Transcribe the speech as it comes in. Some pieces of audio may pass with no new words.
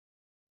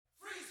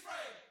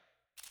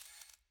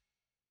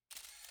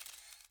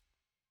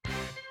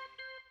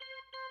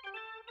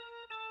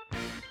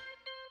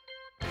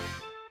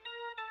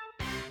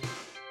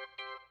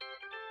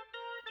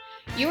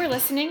You are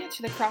listening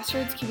to the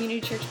Crossroads Community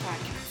Church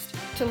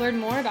podcast. To learn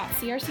more about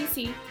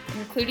CRCC,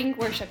 including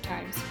worship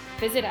times,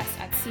 visit us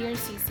at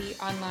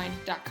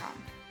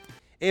crcconline.com.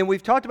 And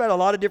we've talked about a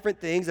lot of different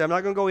things that I'm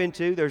not going to go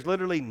into. There's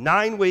literally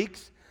 9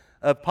 weeks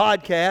of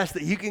podcasts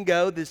that you can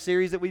go, this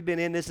series that we've been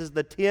in. This is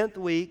the 10th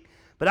week.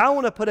 But I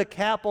want to put a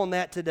cap on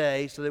that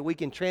today so that we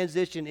can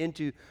transition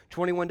into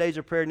 21 Days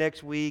of Prayer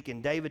next week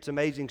and David's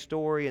amazing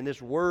story and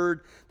this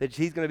word that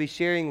he's going to be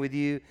sharing with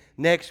you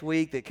next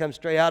week that comes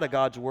straight out of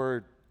God's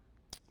Word.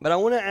 But I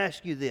want to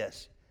ask you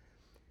this.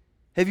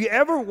 Have you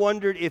ever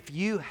wondered if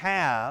you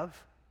have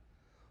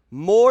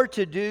more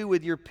to do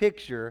with your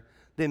picture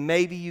than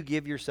maybe you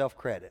give yourself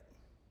credit?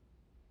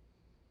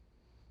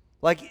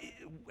 Like,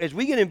 as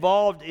we get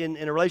involved in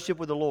a relationship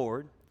with the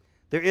Lord,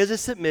 there is a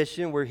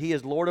submission where He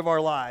is Lord of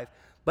our life.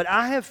 But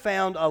I have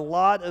found a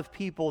lot of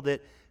people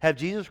that have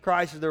Jesus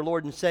Christ as their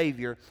Lord and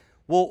Savior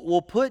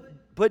will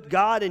put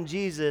God and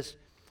Jesus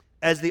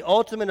as the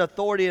ultimate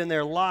authority in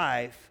their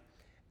life,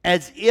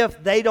 as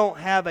if they don't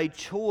have a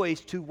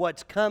choice to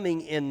what's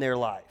coming in their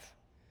life.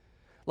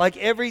 Like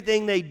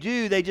everything they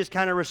do, they just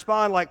kind of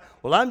respond like,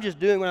 well, I'm just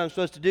doing what I'm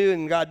supposed to do,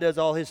 and God does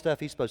all His stuff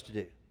He's supposed to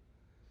do.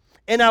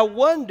 And I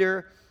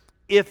wonder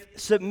if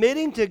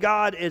submitting to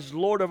God as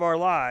Lord of our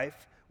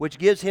life, which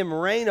gives Him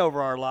reign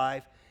over our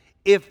life,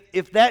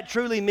 if that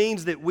truly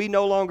means that we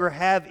no longer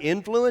have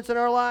influence in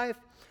our life,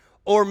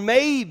 or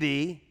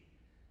maybe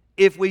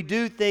if we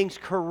do things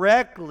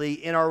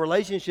correctly in our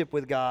relationship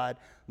with God,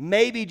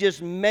 maybe,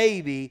 just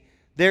maybe,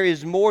 there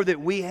is more that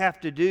we have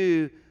to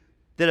do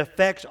that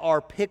affects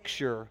our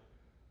picture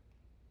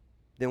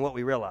than what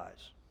we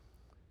realize.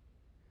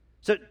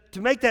 So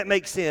to make that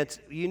make sense,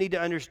 you need to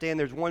understand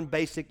there's one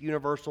basic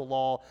universal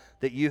law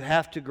that you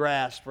have to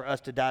grasp for us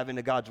to dive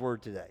into God's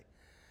Word today.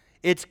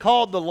 It's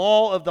called the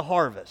law of the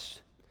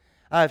harvest.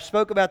 I've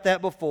spoke about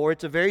that before.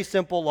 It's a very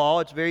simple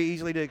law. It's very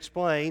easy to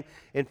explain.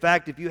 In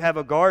fact, if you have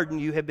a garden,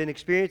 you have been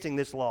experiencing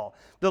this law.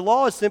 The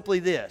law is simply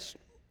this.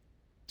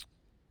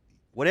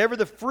 Whatever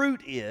the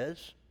fruit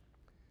is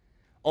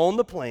on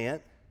the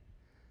plant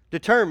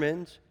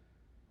determines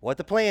what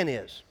the plant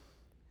is.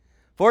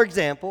 For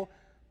example,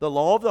 the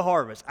law of the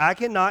harvest. I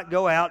cannot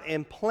go out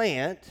and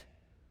plant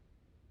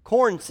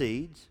corn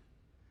seeds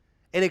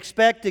and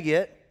expect to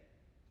get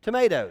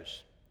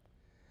tomatoes.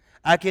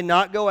 I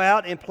cannot go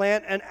out and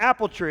plant an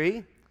apple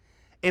tree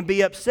and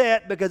be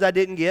upset because I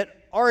didn't get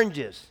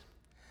oranges.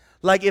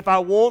 Like if I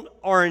want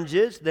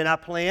oranges, then I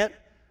plant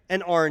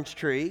an orange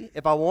tree.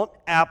 If I want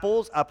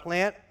apples, I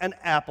plant an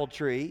apple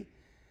tree.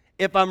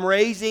 If I'm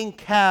raising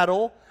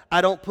cattle,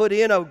 I don't put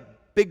in a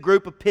big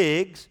group of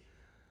pigs.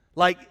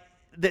 Like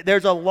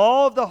there's a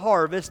law of the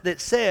harvest that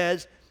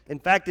says, in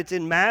fact, it's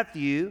in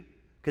Matthew,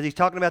 because he's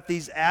talking about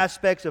these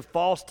aspects of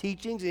false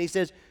teachings, and he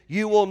says,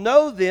 you will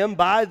know them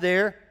by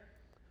their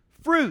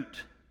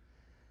fruit.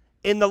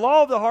 And the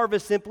law of the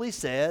harvest simply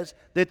says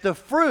that the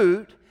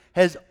fruit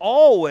has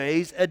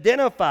always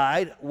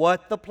identified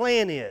what the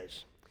plant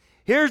is.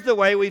 Here's the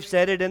way we've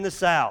said it in the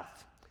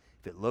South.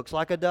 If it looks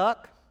like a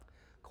duck,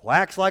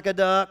 quacks like a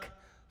duck,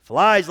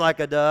 flies like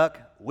a duck,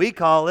 we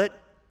call it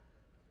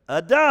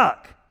a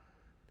duck.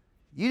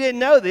 You didn't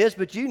know this,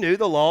 but you knew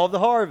the law of the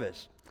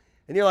harvest.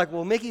 And you're like,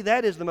 well, Mickey,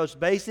 that is the most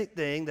basic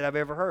thing that I've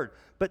ever heard.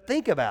 But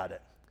think about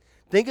it.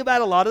 Think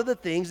about a lot of the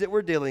things that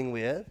we're dealing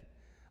with,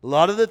 a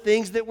lot of the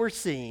things that we're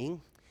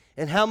seeing,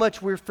 and how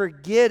much we're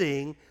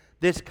forgetting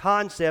this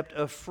concept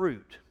of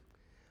fruit.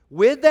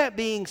 With that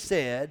being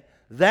said,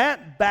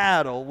 that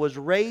battle was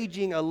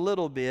raging a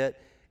little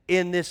bit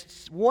in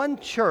this one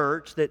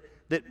church that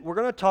we're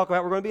going to talk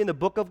about. We're going to be in the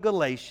book of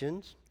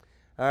Galatians,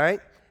 all right?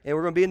 And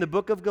we're going to be in the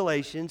book of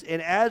Galatians.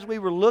 And as we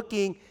were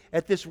looking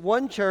at this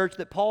one church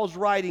that Paul's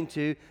writing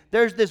to,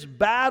 there's this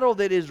battle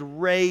that is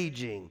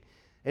raging.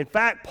 In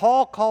fact,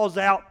 Paul calls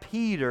out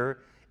Peter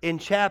in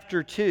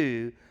chapter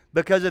 2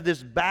 because of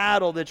this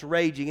battle that's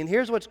raging. And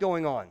here's what's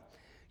going on.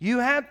 You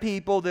have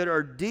people that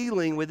are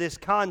dealing with this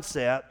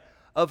concept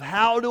of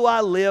how do I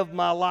live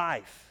my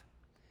life?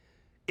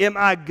 Am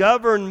I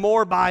governed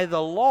more by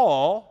the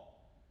law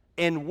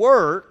and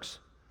works,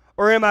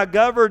 or am I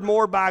governed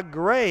more by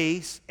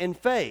grace and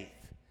faith?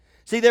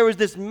 See, there was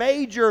this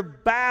major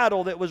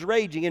battle that was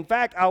raging. In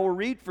fact, I will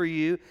read for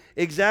you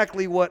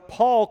exactly what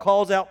Paul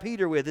calls out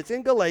Peter with. It's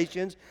in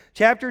Galatians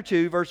chapter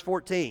 2, verse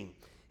 14.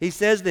 He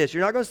says this.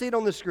 You're not going to see it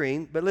on the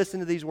screen, but listen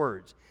to these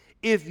words.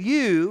 If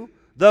you,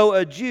 though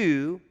a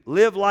Jew,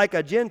 live like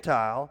a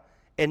Gentile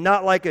and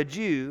not like a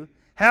Jew,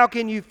 how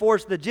can you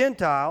force the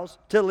Gentiles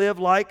to live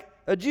like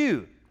a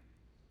Jew?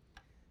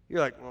 You're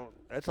like, well,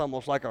 that's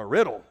almost like a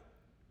riddle.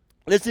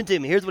 Listen to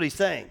me. Here's what he's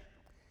saying.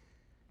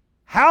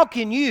 How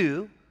can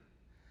you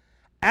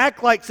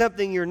act like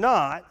something you're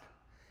not,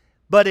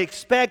 but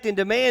expect and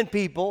demand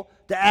people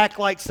to act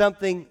like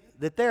something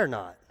that they're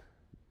not?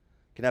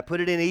 Can I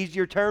put it in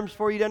easier terms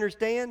for you to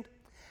understand?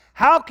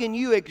 How can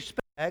you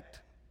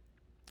expect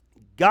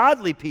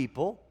godly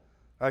people,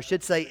 or I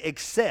should say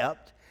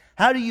accept,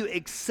 how do you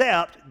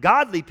accept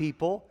godly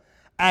people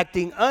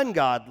acting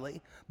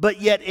ungodly, but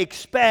yet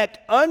expect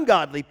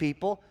ungodly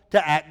people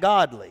to act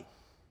godly?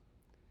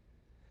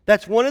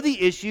 That's one of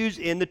the issues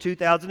in the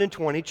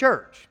 2020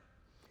 church.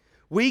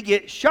 We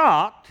get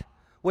shocked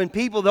when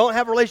people don't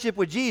have a relationship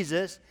with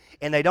Jesus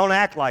and they don't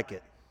act like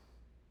it.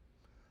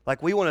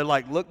 Like we want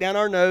to look down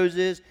our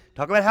noses,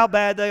 talk about how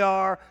bad they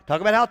are,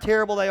 talk about how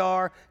terrible they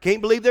are,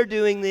 can't believe they're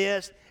doing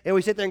this, and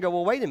we sit there and go,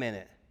 well, wait a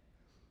minute.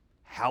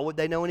 How would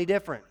they know any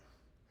different?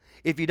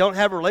 If you don't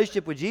have a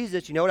relationship with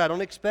Jesus, you know what I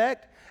don't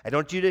expect? I don't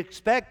want you to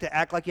expect to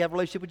act like you have a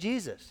relationship with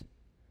Jesus.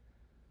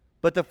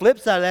 But the flip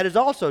side of that is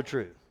also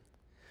true.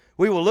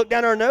 We will look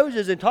down our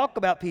noses and talk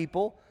about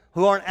people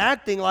who aren't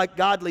acting like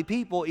godly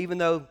people, even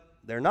though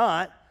they're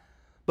not.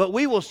 But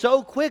we will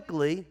so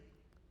quickly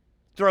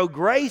throw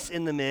grace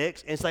in the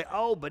mix and say,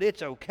 oh, but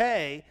it's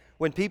okay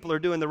when people are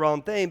doing the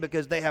wrong thing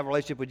because they have a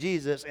relationship with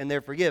Jesus and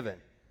they're forgiven.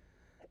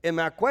 And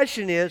my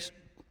question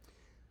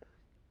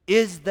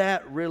is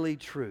that really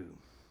true?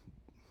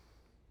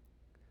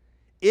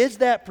 Is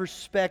that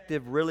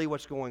perspective really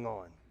what's going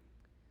on?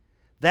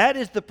 That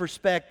is the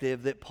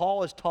perspective that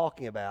Paul is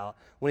talking about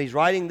when he's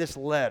writing this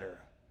letter.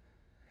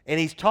 And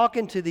he's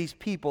talking to these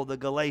people, the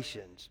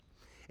Galatians.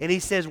 And he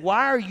says,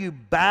 why are you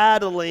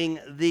battling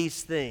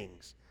these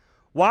things?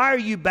 Why are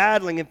you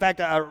battling? In fact,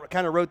 I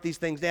kind of wrote these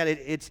things down.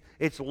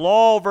 It's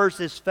law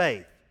versus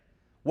faith.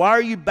 Why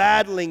are you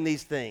battling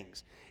these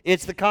things?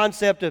 It's the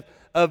concept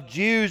of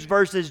Jews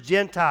versus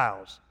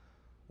Gentiles.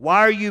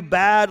 Why are you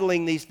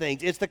battling these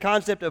things? It's the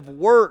concept of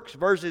works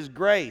versus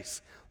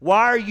grace.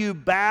 Why are you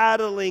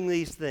battling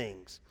these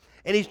things?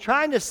 And he's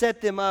trying to set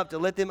them up to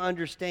let them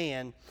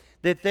understand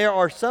that there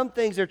are some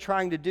things they're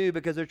trying to do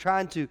because they're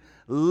trying to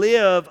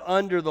live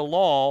under the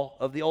law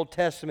of the Old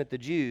Testament, the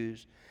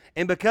Jews.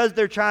 And because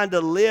they're trying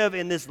to live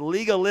in this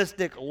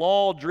legalistic,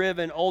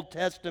 law-driven Old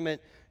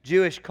Testament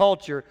Jewish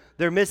culture,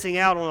 they're missing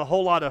out on a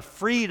whole lot of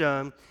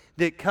freedom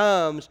that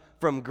comes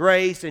from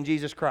grace in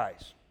Jesus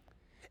Christ.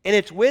 And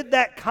it's with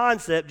that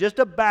concept, just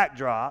a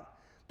backdrop,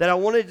 that I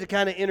wanted to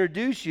kind of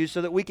introduce you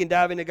so that we can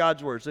dive into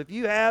God's Word. So if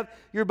you have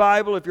your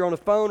Bible, if you're on a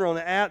phone or on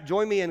the app,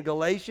 join me in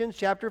Galatians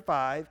chapter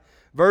 5,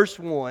 verse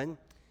 1.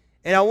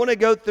 And I want to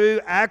go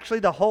through actually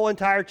the whole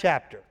entire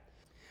chapter.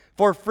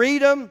 For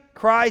freedom,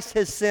 Christ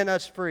has set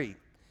us free.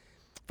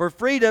 For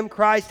freedom,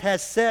 Christ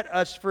has set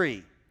us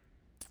free.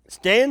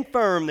 Stand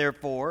firm,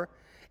 therefore,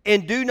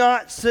 and do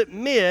not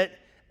submit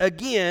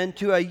again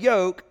to a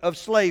yoke of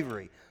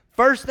slavery.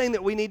 First thing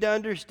that we need to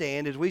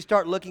understand is we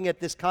start looking at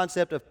this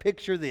concept of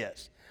picture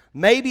this.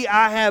 Maybe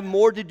I have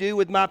more to do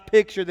with my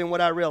picture than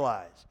what I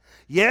realize.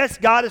 Yes,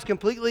 God is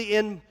completely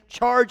in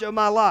charge of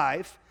my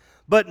life,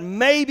 but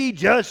maybe,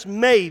 just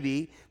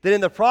maybe, that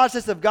in the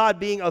process of God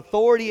being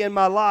authority in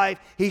my life,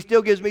 He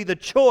still gives me the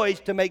choice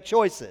to make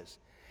choices.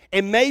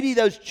 And maybe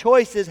those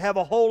choices have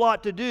a whole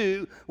lot to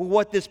do with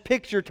what this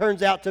picture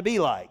turns out to be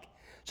like.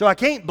 So I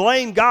can't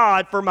blame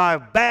God for my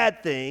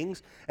bad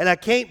things, and I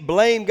can't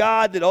blame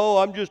God that, oh,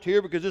 I'm just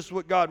here because this is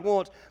what God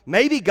wants.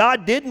 Maybe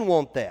God didn't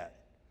want that.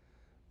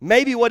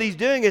 Maybe what He's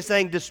doing is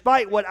saying,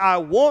 despite what I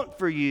want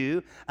for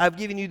you, I've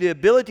given you the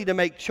ability to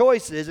make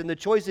choices, and the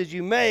choices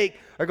you make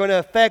are going to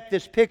affect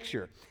this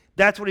picture.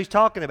 That's what He's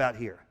talking about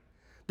here.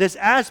 This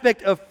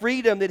aspect of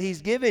freedom that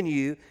He's given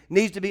you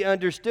needs to be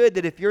understood,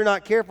 that if you're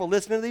not careful,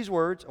 listen to these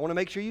words. I want to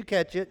make sure you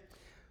catch it.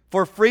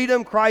 For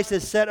freedom, Christ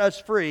has set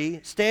us free.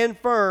 Stand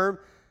firm.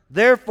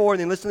 Therefore, and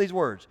then listen to these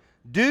words.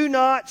 Do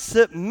not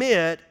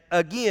submit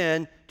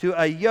again to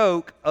a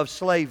yoke of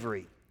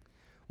slavery.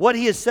 What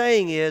he is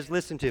saying is,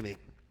 listen to me.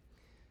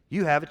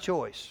 You have a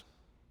choice.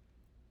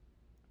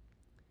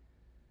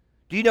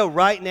 Do you know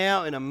right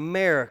now in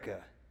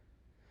America,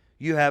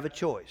 you have a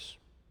choice?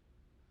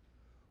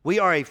 We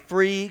are a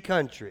free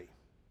country.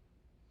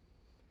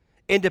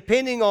 And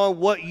depending on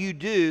what you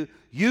do,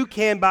 you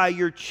can, by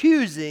your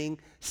choosing,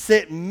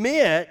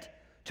 submit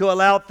to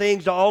allow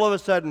things to all of a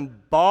sudden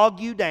bog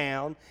you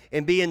down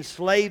and be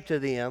enslaved to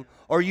them,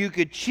 or you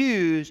could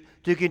choose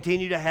to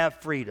continue to have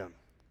freedom.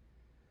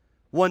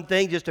 One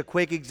thing, just a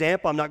quick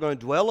example, I'm not going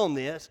to dwell on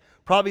this.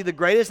 Probably the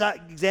greatest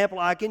example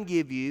I can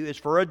give you is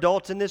for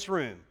adults in this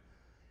room.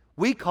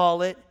 We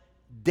call it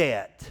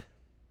debt.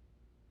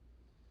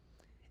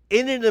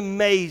 Isn't it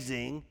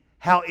amazing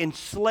how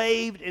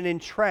enslaved and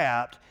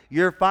entrapped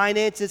your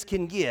finances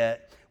can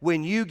get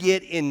when you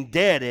get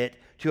indebted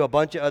to a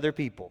bunch of other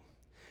people?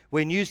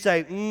 When you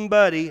say,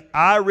 buddy,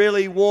 I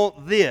really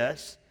want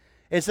this,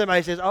 and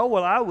somebody says, oh,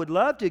 well, I would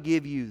love to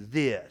give you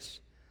this.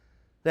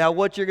 Now,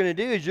 what you're going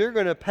to do is you're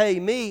going to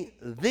pay me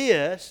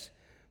this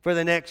for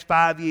the next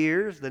 5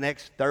 years, the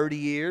next 30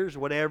 years,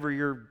 whatever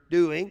you're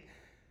doing.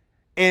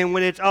 And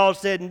when it's all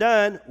said and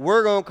done,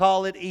 we're going to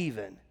call it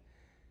even.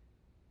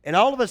 And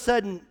all of a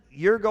sudden,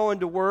 you're going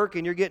to work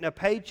and you're getting a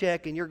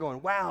paycheck and you're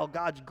going, wow,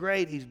 God's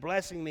great. He's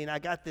blessing me and I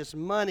got this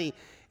money.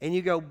 And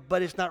you go,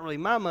 but it's not really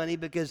my money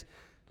because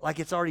like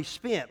it's already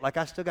spent. Like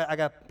I got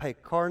to pay a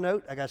car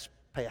note. I got to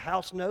pay a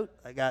house note.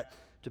 I got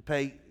to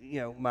pay,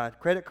 my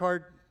credit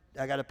card.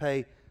 I got to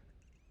pay.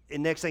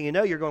 And next thing you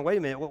know, you're going, wait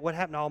a minute, what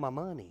happened to all my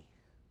money?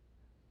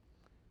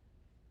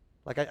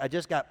 Like I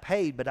just got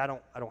paid, but I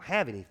don't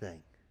have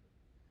anything.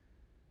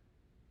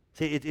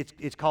 See,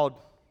 it's called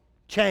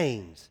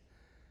chains.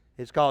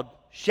 It's called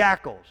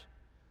shackles.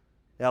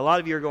 Now, a lot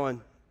of you are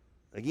going,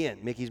 again,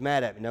 Mickey's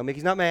mad at me. No,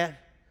 Mickey's not mad.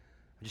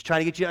 I'm just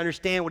trying to get you to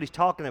understand what he's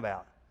talking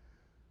about.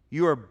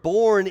 You are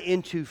born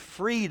into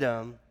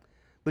freedom,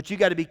 but you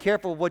got to be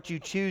careful of what you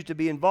choose to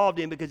be involved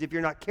in, because if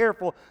you're not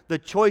careful, the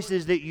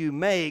choices that you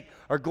make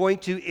are going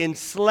to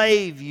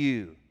enslave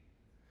you.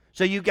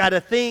 So you got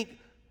to think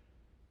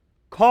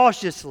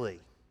cautiously.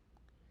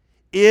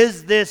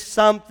 Is this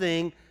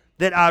something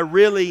that I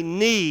really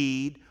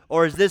need,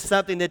 or is this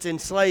something that's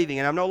enslaving?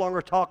 And I'm no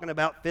longer talking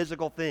about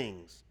physical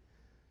things.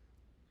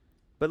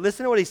 But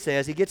listen to what he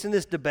says. He gets in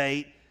this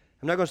debate.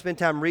 I'm not going to spend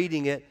time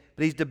reading it,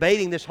 but he's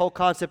debating this whole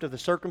concept of the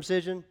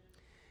circumcision.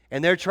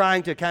 And they're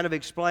trying to kind of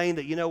explain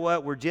that, you know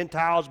what, we're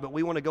Gentiles, but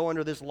we want to go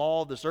under this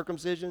law of the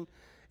circumcision.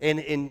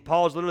 And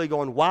Paul's literally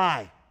going,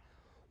 why?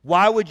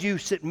 Why would you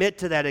submit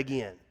to that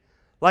again?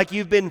 Like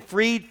you've been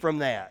freed from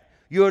that.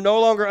 You are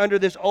no longer under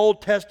this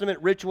Old Testament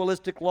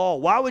ritualistic law.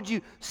 Why would you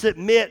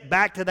submit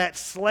back to that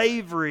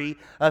slavery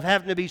of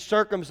having to be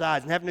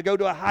circumcised and having to go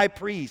to a high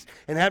priest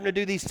and having to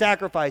do these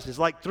sacrifices?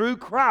 Like through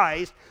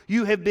Christ,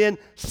 you have been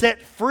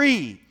set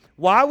free.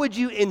 Why would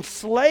you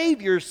enslave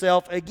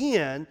yourself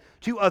again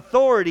to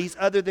authorities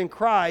other than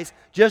Christ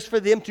just for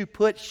them to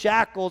put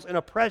shackles and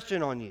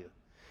oppression on you?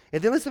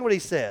 And then listen to what he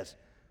says.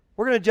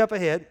 We're going to jump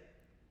ahead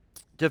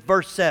to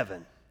verse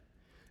 7.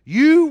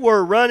 You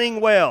were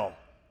running well.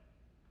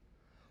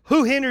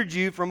 Who hindered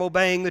you from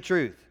obeying the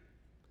truth?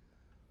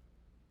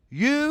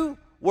 You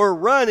were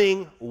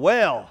running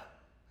well.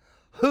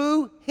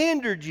 Who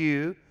hindered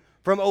you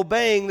from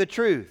obeying the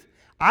truth?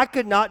 I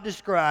could not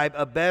describe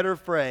a better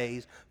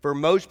phrase for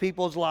most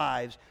people's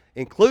lives,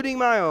 including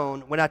my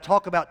own, when I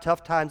talk about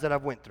tough times that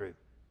I've went through.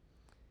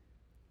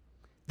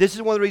 This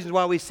is one of the reasons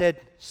why we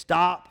said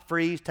stop,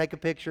 freeze, take a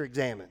picture,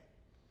 examine.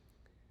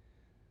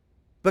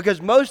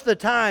 Because most of the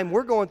time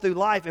we're going through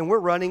life and we're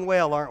running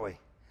well, aren't we?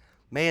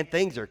 Man,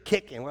 things are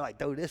kicking. We're like,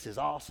 dude, this is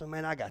awesome,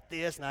 man. I got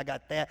this and I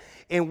got that.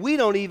 And we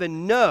don't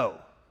even know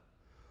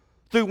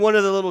through one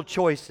of the little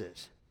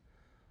choices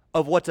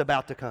of what's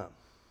about to come.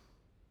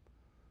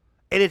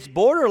 And it's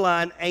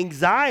borderline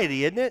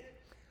anxiety, isn't it?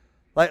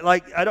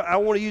 Like I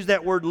want to use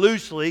that word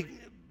loosely,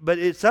 but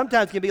it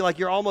sometimes can be like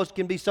you're almost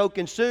can be so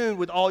consumed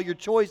with all your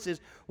choices,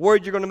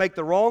 worried you're going to make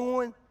the wrong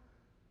one.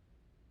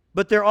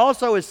 But there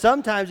also is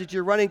sometimes that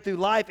you're running through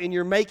life and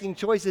you're making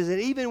choices,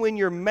 and even when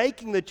you're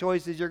making the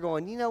choices, you're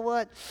going, you know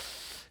what?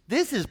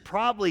 This is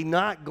probably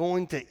not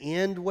going to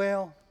end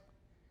well,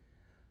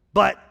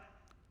 but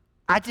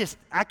I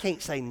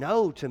can't say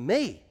no to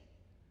me.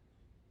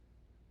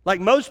 Like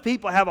most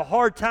people have a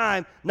hard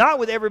time, not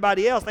with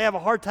everybody else, they have a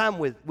hard time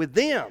with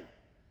them.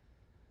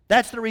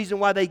 That's the reason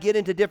why they get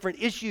into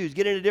different issues,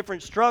 get into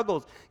different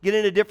struggles, get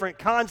into different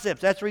concepts.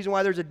 That's the reason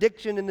why there's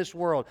addiction in this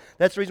world.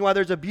 That's the reason why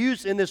there's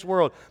abuse in this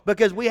world,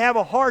 because we have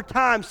a hard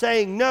time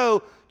saying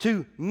no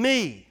to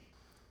me.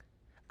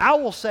 I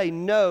will say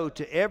no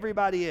to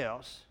everybody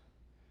else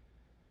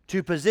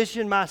to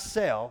position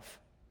myself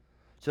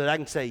so that I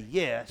can say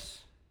yes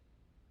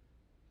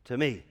to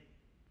me.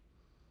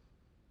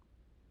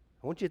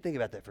 I want you to think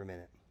about that for a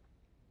minute.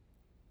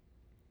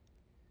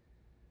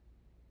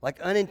 Like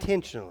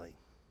unintentionally.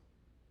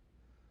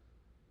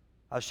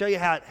 I'll show you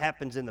how it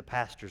happens in the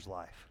pastor's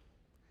life.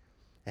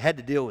 I had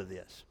to deal with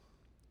this.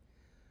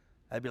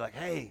 I'd be like,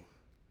 hey,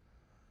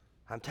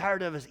 I'm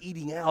tired of us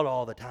eating out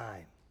all the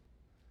time.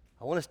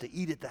 I want us to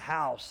eat at the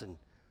house and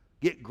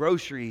get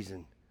groceries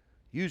and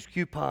use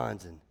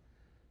coupons and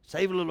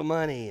save a little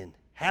money and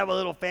have a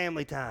little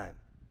family time.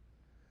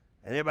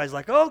 And everybody's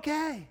like,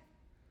 okay.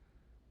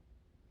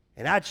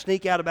 And I'd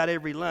sneak out about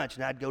every lunch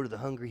and I'd go to the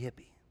Hungry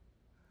Hippie.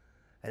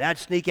 And I'd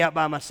sneak out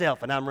by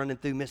myself and I'm running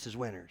through Mrs.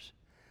 Winters.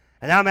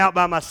 And I'm out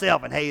by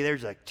myself, and hey,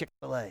 there's a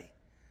Chick-fil-A.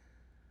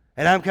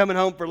 And I'm coming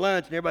home for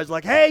lunch, and everybody's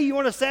like, hey, you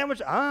want a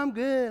sandwich? I'm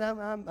good.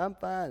 I'm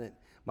fine. And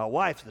my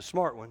wife's the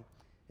smart one.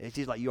 And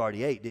she's like, you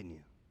already ate, didn't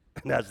you?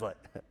 And I was like,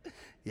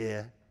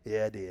 yeah,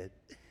 I did.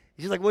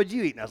 She's like, what'd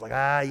you eat? And I was like,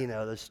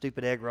 those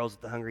stupid egg rolls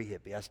at the Hungry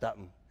Hippie. I stopped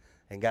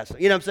and got some.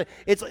 You know what I'm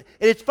saying?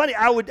 It's funny.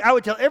 I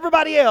would tell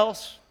everybody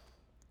else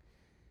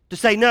to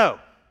say no,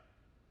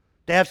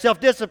 to have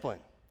self-discipline.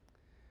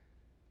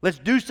 Let's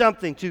do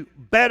something to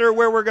better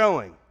where we're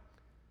going.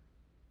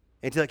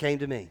 Until it came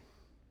to me.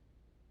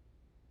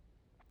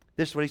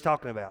 This is what he's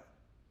talking about.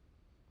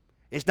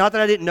 It's not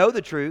that I didn't know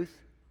the truth.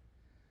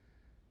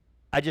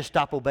 I just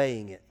stopped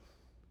obeying it.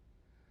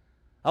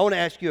 I want to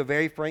ask you a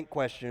very frank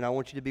question, and I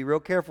want you to be real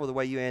careful the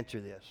way you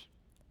answer this.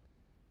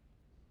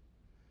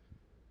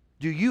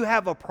 Do you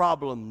have a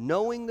problem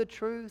knowing the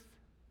truth,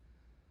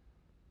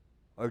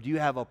 or do you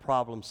have a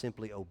problem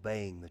simply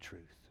obeying the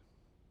truth?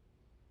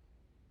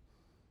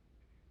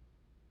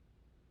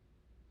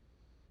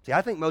 See,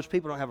 I think most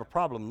people don't have a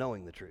problem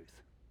knowing the truth.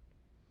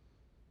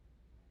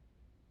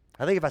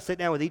 I think if I sit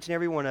down with each and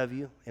every one of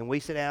you, and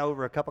we sit down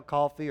over a cup of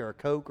coffee or a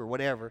Coke or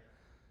whatever,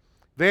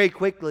 very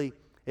quickly,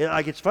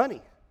 it's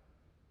funny.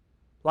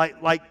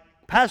 Like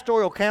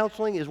pastoral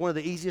counseling is one of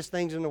the easiest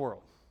things in the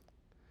world.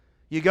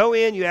 You go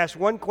in, you ask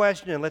one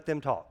question, and let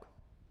them talk.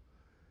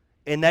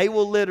 And they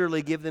will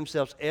literally give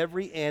themselves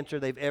every answer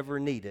they've ever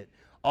needed.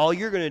 All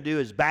you're going to do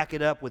is back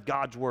it up with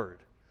God's Word.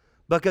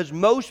 Because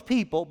most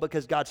people,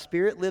 because God's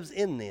Spirit lives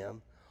in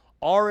them,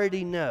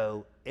 already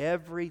know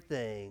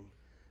everything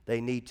they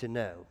need to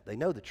know. They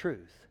know the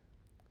truth.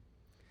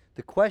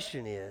 The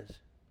question is,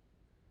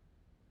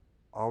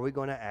 are we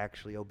going to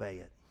actually obey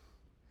it?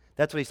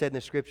 That's what he said in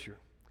the scripture.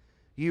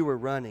 You were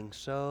running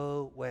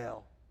so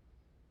well,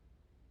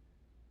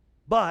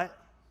 but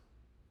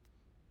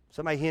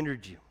somebody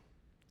hindered you.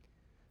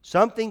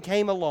 Something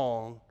came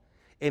along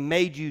and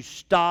made you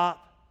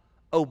stop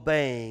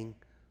obeying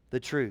the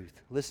truth.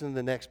 Listen to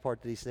the next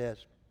part that he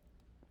says.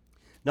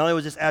 Not only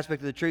was this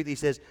aspect of the truth, he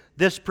says,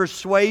 this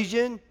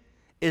persuasion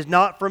is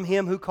not from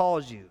him who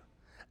calls you.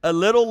 A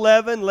little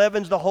leaven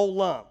leavens the whole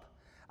lump.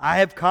 I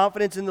have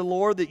confidence in the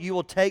Lord that you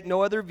will take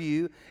no other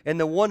view, and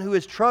the one who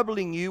is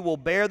troubling you will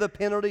bear the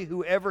penalty,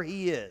 whoever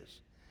he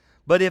is.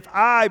 But if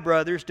I,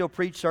 brothers, still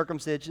preach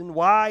circumcision,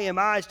 why am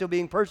I still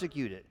being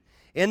persecuted?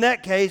 In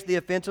that case, the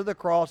offense of the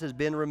cross has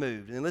been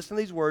removed. And listen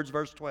to these words,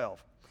 verse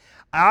 12.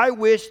 I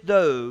wish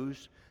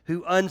those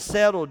who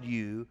unsettled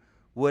you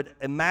would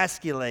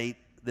emasculate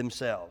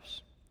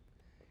themselves.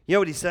 You know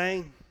what he's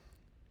saying?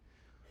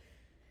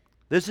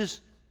 This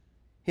is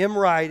him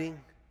writing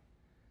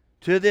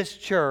to this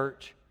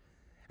church,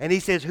 and he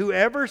says,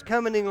 whoever's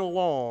coming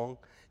along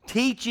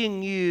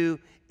teaching you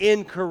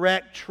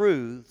incorrect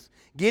truths,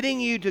 getting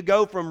you to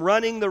go from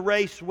running the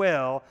race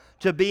well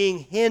to being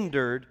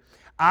hindered,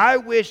 I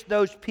wish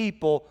those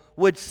people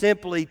would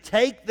simply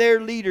take their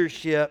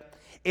leadership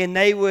and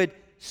they would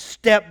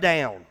step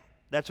down.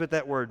 That's what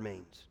that word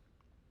means.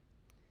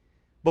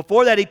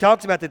 Before that, he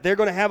talks about that they're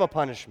going to have a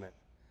punishment.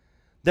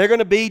 They're going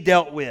to be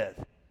dealt with.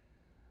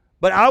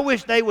 But I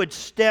wish they would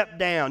step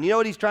down. You know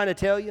what he's trying to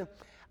tell you?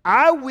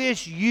 I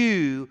wish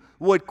you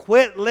would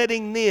quit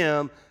letting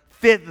them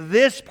fit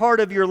this part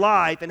of your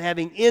life and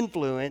having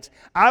influence.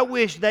 I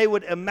wish they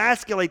would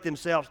emasculate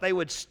themselves. They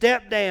would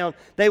step down.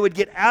 They would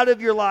get out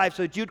of your life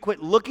so that you'd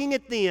quit looking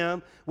at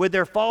them with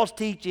their false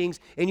teachings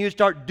and you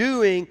start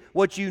doing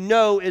what you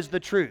know is the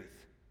truth.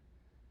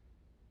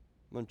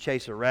 I'm going to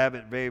chase a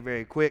rabbit very,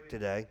 very quick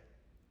today.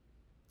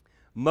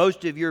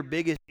 Most of your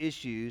biggest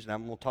issues, and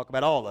I'm going to talk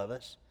about all of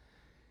us,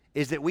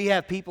 is that we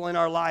have people in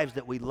our lives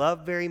that we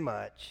love very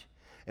much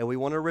and we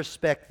want to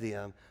respect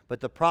them, but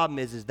the problem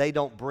is they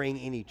don't bring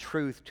any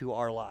truth to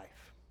our life.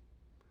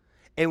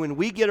 And when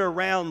we get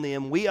around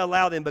them, we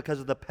allow them, because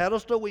of the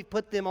pedestal we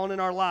put them on in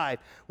our life,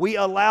 we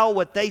allow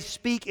what they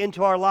speak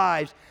into our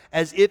lives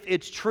as if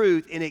it's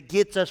truth, and it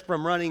gets us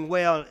from running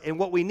well. And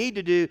what we need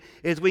to do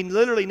is we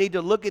literally need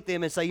to look at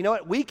them and say, you know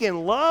what, we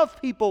can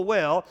love people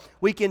well,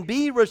 we can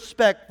be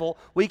respectful,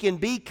 we can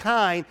be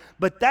kind,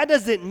 but that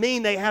doesn't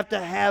mean they have to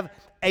have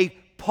a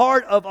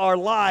part of our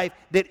life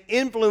that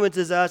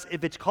influences us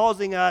if it's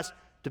causing us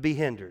to be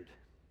hindered.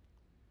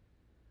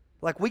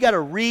 Like, we got to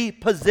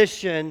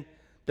reposition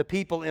the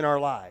people in our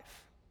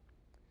life.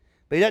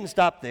 But he doesn't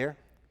stop there.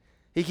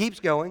 He keeps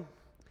going.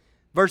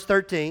 Verse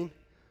 13,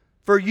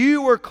 for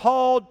you were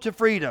called to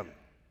freedom.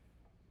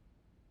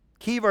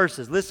 Key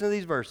verses. Listen to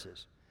these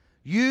verses.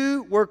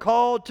 You were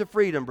called to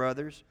freedom,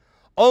 brothers.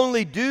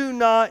 Only do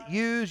not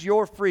use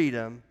your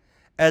freedom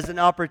as an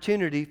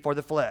opportunity for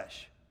the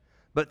flesh,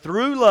 but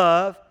through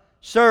love,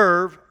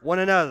 serve one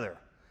another.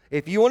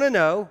 If you want to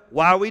know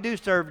why we do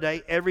Serve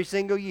Day every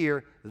single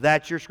year,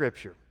 that's your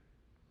scripture.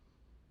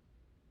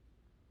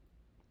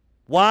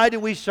 Why do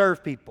we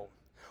serve people?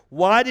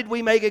 Why did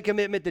we make a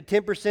commitment that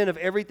 10% of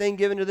everything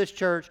given to this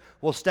church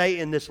will stay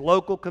in this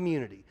local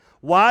community?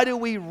 Why do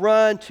we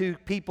run to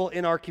people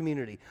in our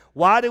community?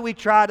 Why do we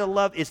try to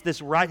love? It's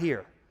this right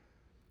here.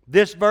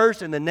 This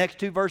verse and the next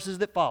two verses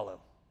that follow.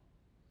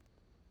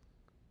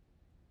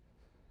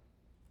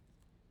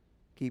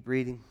 Keep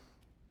reading.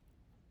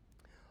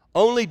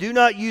 Only do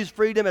not use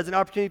freedom as an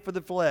opportunity for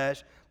the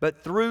flesh,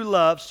 but through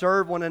love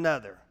serve one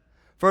another.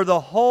 For the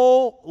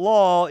whole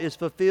law is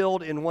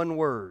fulfilled in one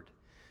word.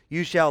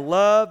 You shall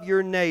love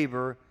your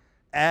neighbor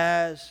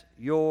as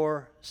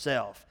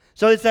yourself.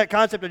 So it's that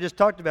concept I just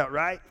talked about,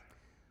 right?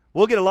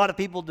 We'll get a lot of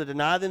people to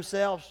deny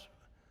themselves,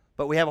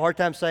 but we have a hard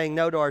time saying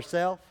no to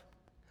ourselves.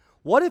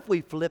 What if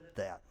we flip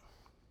that?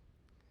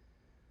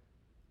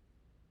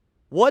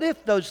 What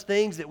if those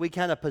things that we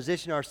kind of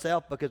position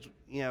ourselves, because,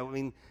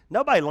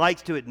 nobody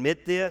likes to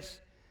admit this,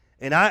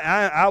 and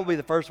I'll be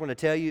the first one to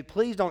tell you,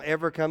 please don't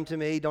ever come to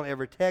me, don't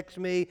ever text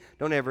me,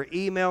 don't ever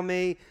email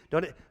me,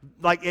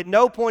 at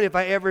no point if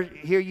I ever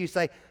hear you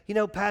say,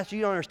 Pastor,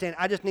 you don't understand,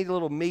 I just need a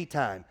little me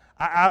time.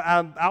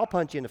 I'll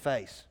punch you in the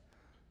face.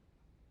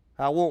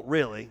 I won't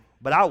really,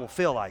 but I will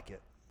feel like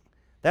it.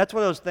 That's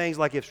one of those things,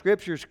 like if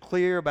Scripture's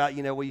clear about,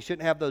 you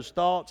shouldn't have those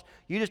thoughts,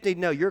 you just need to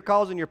know you're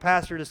causing your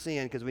pastor to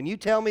sin, because when you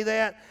tell me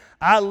that,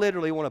 I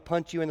literally want to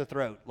punch you in the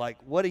throat. Like,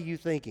 what are you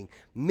thinking?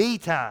 Me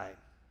time.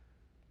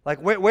 Like,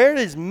 where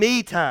is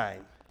me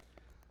time?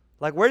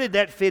 Like, where did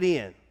that fit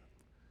in?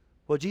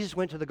 Well, Jesus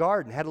went to the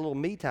garden, had a little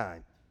me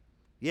time.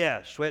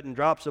 Yeah, sweating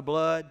drops of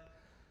blood,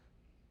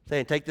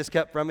 saying, take this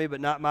cup from me, but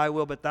not my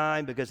will, but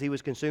thine, because he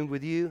was consumed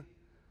with you.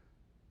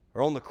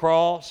 or on the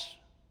cross.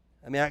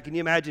 I mean, can you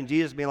imagine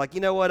Jesus being like,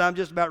 you know what, I'm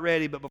just about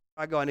ready, but before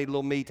I go, I need a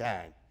little me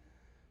time.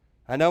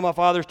 I know my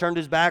Father's turned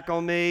his back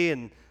on me,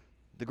 and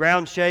the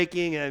ground's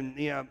shaking, and,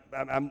 you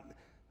know,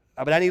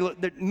 but I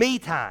need me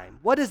time.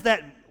 What does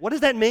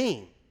that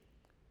mean?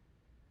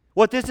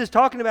 What this is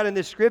talking about in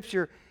this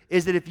scripture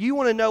is that if you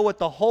want to know what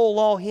the whole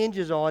law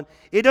hinges on,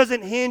 it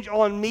doesn't hinge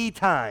on me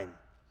time.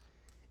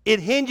 It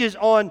hinges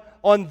on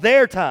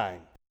their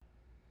time.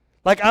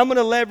 Like, I'm going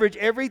to leverage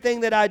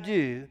everything that I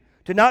do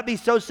to not be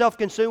so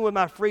self-consumed with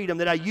my freedom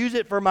that I use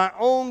it for my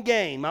own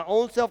gain, my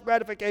own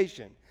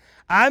self-gratification.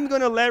 I'm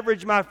going to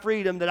leverage my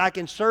freedom that I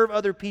can serve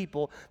other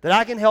people, that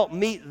I can help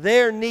meet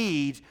their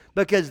needs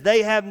because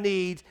they have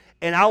needs,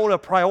 and I want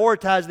to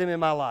prioritize them in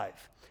my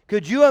life.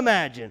 Could you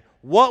imagine,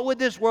 what would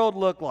this world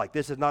look like?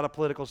 This is not a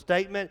political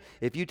statement.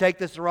 If you take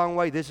this the wrong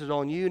way, this is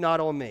on you, not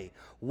on me.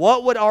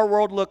 What would our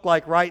world look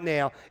like right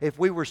now if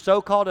we were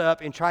so caught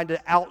up in trying to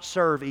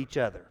outserve each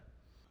other?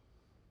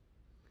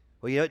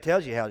 Well, you know, it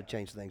tells you how to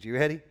change things. You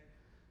ready?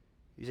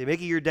 You say,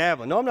 Mickey, you're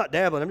dabbling. No, I'm not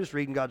dabbling. I'm just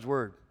reading God's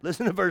word.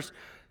 Listen to verse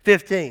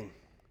 15.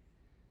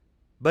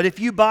 But if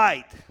you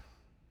bite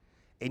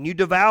and you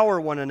devour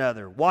one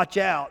another, watch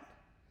out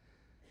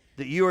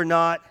that you are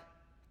not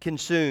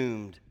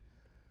consumed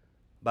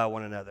by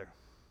one another.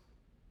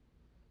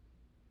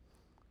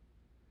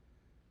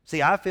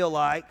 See, I feel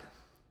like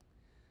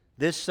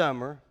this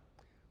summer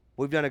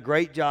we've done a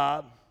great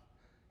job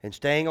in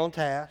staying on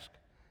task,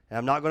 and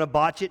I'm not going to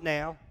botch it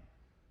now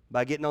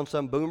by getting on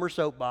some boomer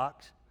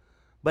soapbox,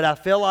 but I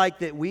feel like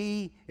that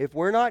if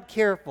we're not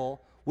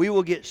careful, we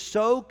will get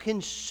so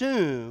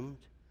consumed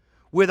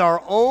with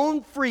our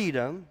own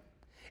freedom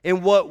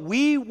and what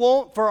we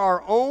want for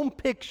our own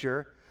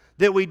picture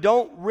that we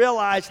don't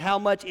realize how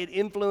much it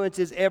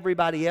influences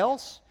everybody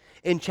else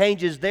and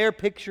changes their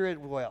picture as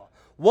well.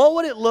 What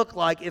would it look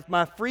like if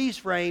my freeze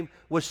frame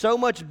was so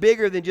much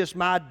bigger than just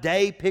my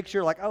day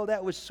picture? Like, oh,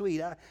 that was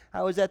sweet.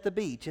 I was at the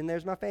beach, and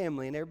there's my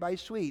family, and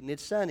everybody's sweet, and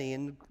it's sunny.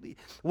 And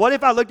what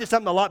if I looked at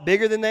something a lot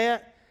bigger than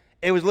that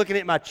and was looking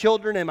at my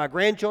children and my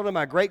grandchildren,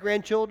 my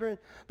great-grandchildren?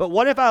 But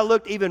what if I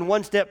looked even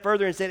one step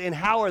further and said, and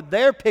how are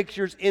their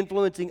pictures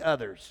influencing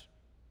others?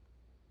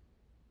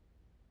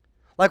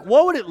 Like,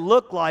 what would it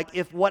look like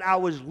if what I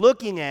was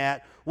looking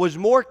at was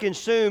more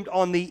consumed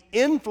on the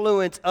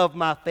influence of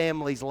my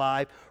family's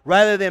life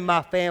rather than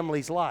my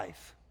family's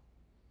life?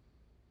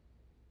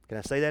 Can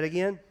I say that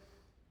again?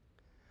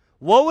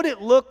 What would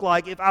it look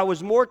like if I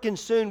was more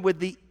consumed with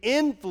the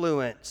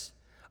influence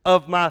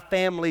of my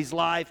family's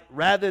life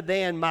rather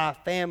than my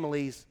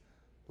family's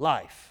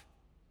life?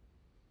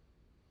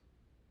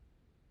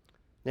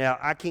 Now,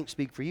 I can't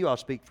speak for you, I'll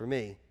speak for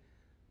me.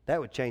 That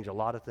would change a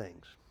lot of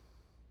things.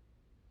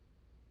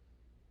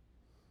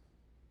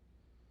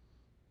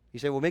 You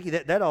say, well, Mickey,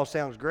 that all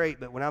sounds great,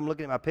 but when I'm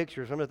looking at my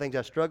picture, some of the things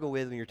I struggle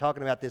with when you're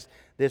talking about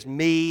this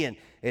me and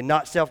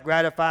not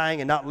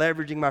self-gratifying and not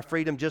leveraging my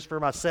freedom just for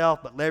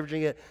myself, but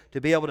leveraging it to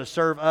be able to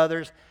serve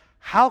others,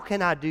 how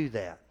can I do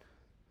that?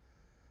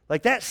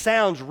 Like, that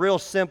sounds real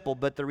simple,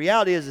 but the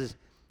reality is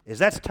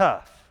that's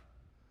tough.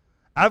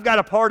 I've got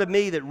a part of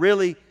me that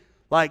really,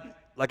 like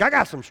I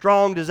got some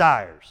strong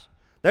desires.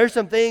 There's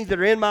some things that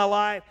are in my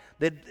life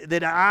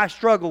that I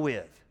struggle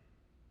with.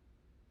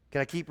 Can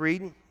I keep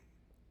reading?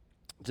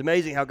 It's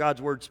amazing how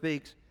God's word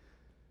speaks.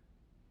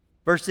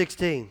 Verse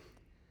 16,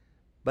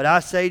 but I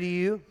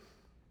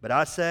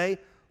say,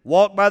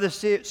 walk by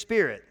the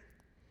Spirit,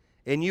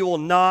 and you will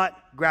not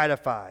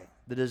gratify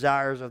the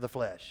desires of the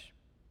flesh.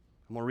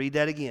 I'm going to read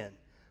that again.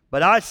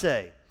 But I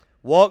say,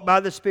 walk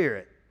by the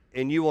Spirit,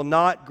 and you will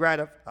not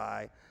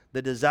gratify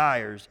the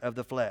desires of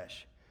the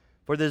flesh.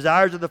 For the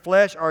desires of the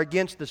flesh are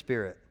against the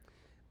Spirit,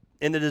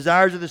 and the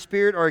desires of the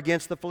Spirit are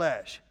against the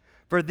flesh.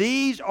 For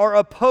these are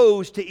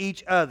opposed to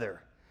each other,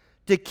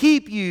 to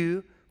keep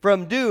you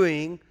from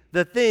doing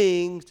the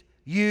things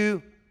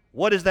you,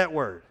 what is that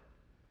word?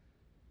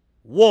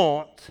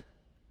 Want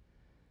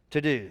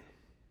to do.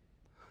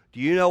 Do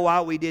you know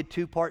why we did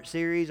two-part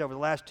series over the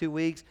last 2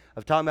 weeks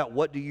of talking about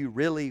what do you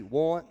really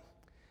want?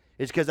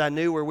 It's because I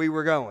knew where we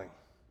were going.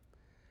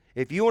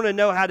 If you want to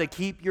know how to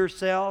keep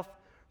yourself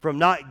from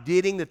not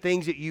getting the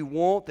things that you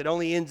want that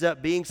only ends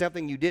up being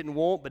something you didn't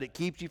want, but it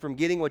keeps you from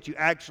getting what you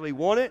actually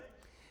wanted,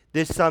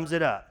 this sums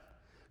it up.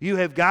 You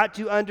have got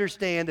to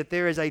understand that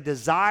there is a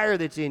desire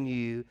that's in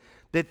you,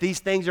 that these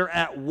things are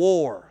at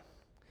war.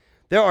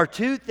 There are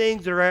two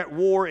things that are at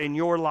war in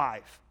your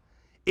life.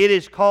 It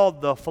is called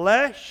the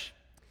flesh,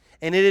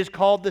 and it is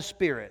called the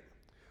spirit.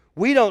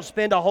 We don't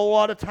spend a whole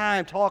lot of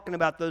time talking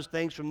about those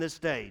things from this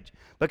stage.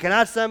 But can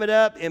I sum it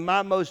up in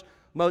my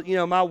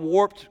my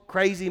warped,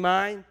 crazy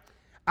mind?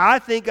 I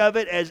think of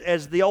it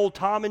as the old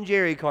Tom and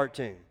Jerry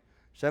cartoon.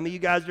 Some of you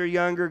guys that are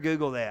younger,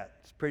 Google that.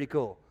 It's pretty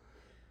cool.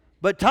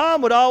 But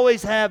Tom would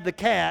always have the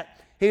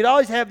cat. He'd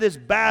always have this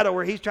battle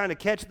where he's trying to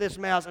catch this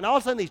mouse, and all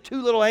of a sudden these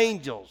two little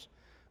angels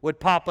would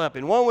pop up,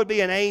 and one would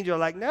be an angel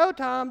like, no,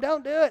 Tom,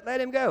 don't do it,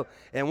 let him go.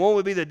 And one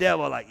would be the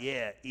devil like,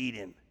 yeah, eat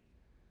him.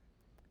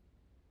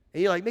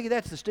 And you're like, Mickey,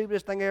 that's the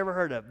stupidest thing I ever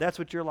heard of. That's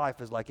what your life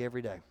is like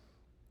every day.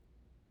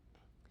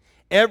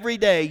 Every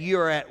day you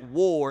are at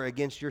war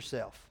against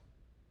yourself.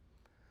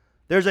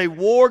 There's a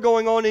war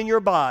going on in your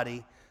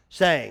body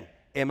saying,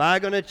 am I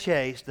going to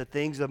chase the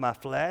things of my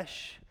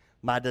flesh,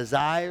 my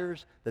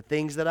desires, the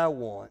things that I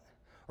want?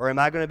 Or am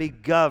I going to be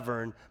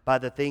governed by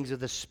the things of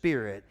the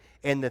Spirit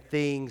and the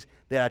things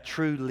that I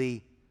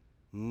truly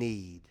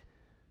need?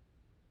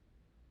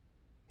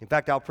 In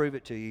fact, I'll prove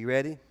it to you. You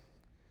ready?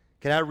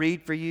 Can I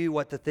read for you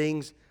what the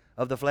things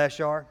of the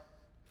flesh are?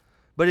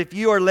 But if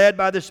you are led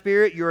by the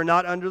Spirit, you are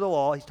not under the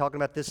law. He's talking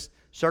about this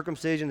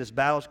circumcision, this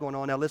battle's going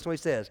on. Now listen to what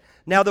he says.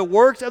 Now the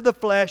works of the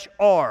flesh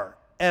are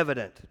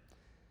evident.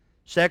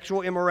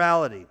 Sexual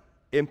immorality,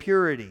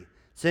 impurity,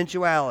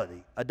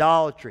 sensuality,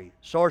 idolatry,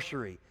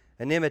 sorcery,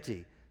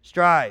 enmity,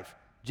 strife,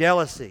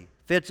 jealousy,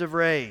 fits of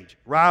rage,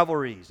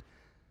 rivalries,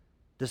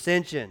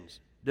 dissensions,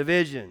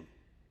 division,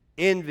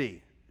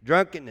 envy,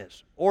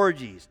 drunkenness,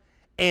 orgies,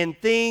 and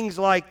things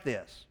like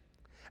this.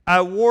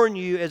 I warn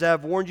you, as I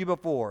have warned you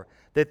before,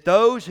 that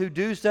those who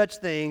do such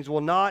things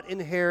will not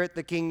inherit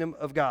the kingdom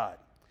of God.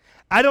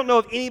 I don't know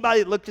if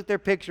anybody looked at their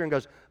picture and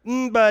goes,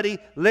 buddy,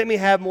 let me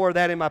have more of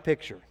that in my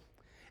picture.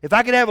 If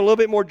I could have a little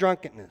bit more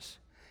drunkenness,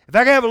 if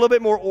I could have a little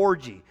bit more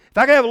orgy, if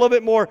I could have a little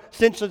bit more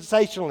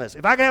sensationalness,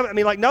 if I could have,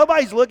 like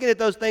nobody's looking at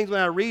those things when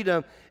I read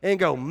them and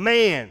go,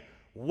 man,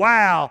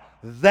 wow,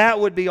 that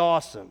would be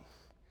awesome.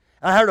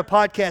 I heard a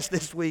podcast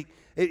this week.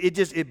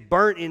 It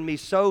burnt in me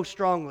so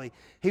strongly.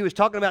 He was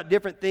talking about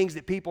different things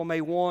that people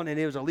may want, and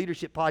it was a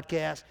leadership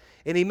podcast.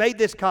 And he made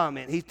this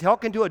comment. He's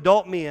talking to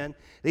adult men. And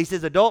he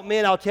says, adult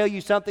men, I'll tell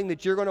you something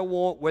that you're going to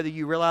want whether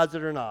you realize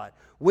it or not.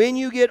 When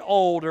you get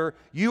older,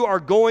 you are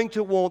going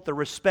to want the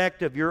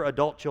respect of your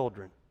adult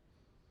children.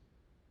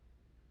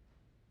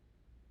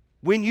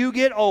 When you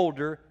get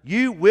older,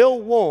 you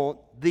will want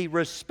the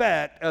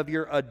respect of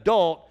your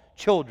adult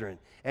children.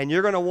 And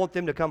you're going to want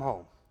them to come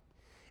home.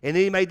 And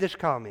then he made this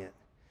comment.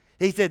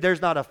 He said,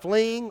 there's not a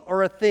fling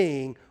or a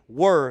thing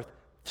worth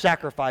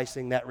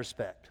sacrificing that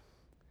respect.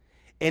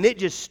 And it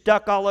just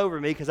stuck all over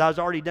me because I was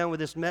already done with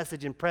this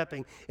message and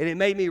prepping. And it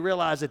made me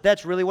realize that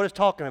that's really what it's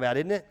talking about,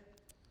 isn't it?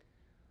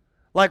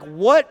 Like,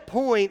 what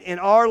point in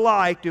our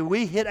life do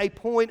we hit a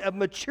point of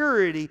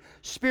maturity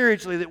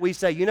spiritually that we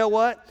say, you know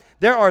what?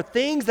 There are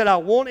things that I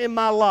want in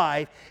my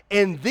life,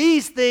 and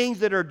these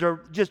things that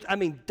are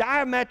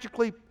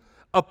diametrically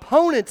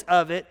opponents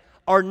of it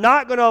are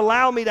not going to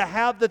allow me to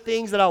have the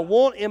things that I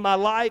want in my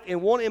life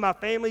and want in my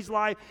family's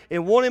life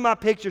and want in my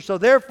picture. So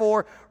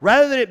therefore,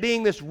 rather than it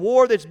being this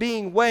war that's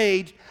being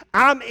waged,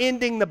 I'm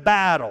ending the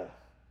battle.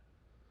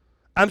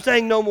 I'm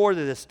saying no more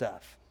to this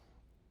stuff.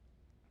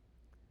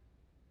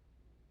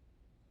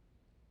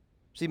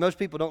 See, most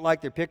people don't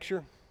like their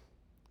picture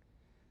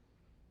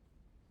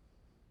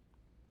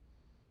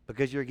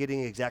because you're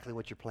getting exactly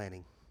what you're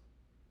planning.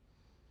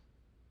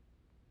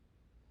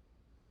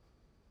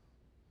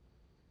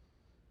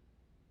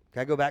 Can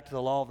I go back to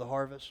the law of the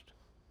harvest?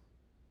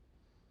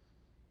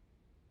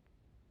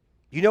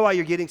 You know why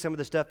you're getting some of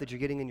the stuff that you're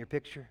getting in your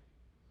picture?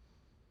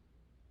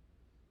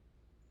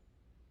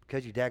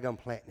 Because you daggone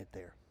planting it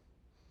there.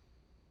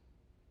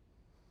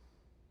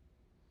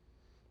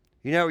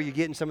 You know where you're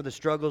getting some of the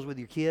struggles with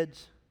your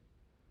kids?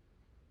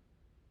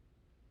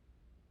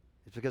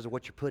 It's because of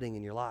what you're putting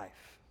in your life.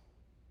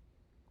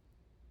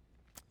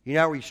 You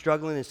know where you're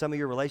struggling in some of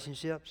your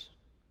relationships?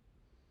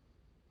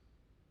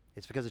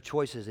 It's because of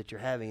choices that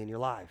you're having in your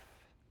life.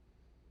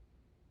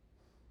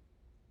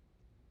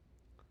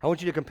 I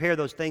want you to compare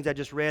those things I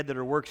just read that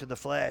are works of the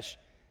flesh,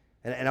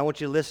 and I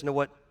want you to listen to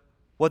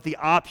what the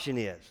option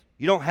is.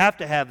 You don't have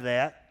to have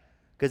that,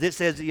 because it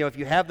says, if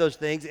you have those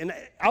things, and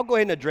I'll go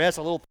ahead and address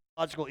a little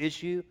theological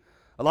issue.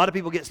 A lot of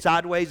people get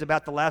sideways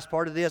about the last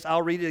part of this.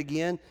 I'll read it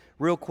again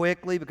real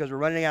quickly because we're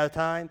running out of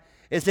time.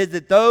 It says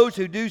that those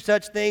who do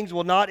such things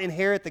will not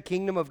inherit the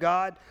kingdom of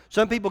God.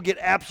 Some people get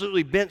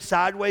absolutely bent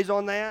sideways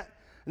on that.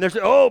 And they're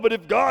saying, but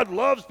if God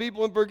loves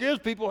people and forgives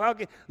people, how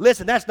can...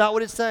 Listen, that's not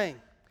what it's saying.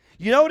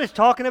 You know what it's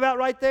talking about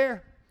right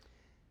there?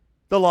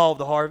 The law of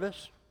the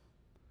harvest.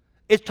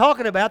 It's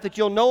talking about that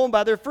you'll know them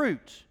by their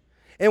fruits.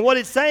 And what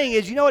it's saying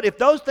is, you know what? If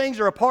those things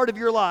are a part of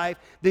your life,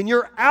 then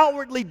you're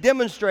outwardly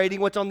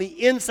demonstrating what's on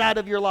the inside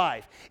of your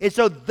life. And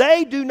so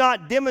they do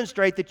not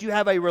demonstrate that you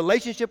have a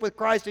relationship with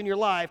Christ in your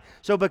life.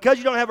 So because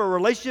you don't have a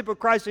relationship with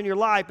Christ in your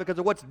life, because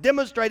of what's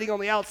demonstrating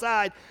on the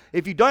outside,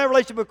 if you don't have a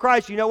relationship with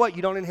Christ, you know what?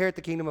 You don't inherit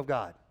the kingdom of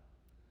God.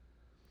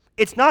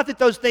 It's not that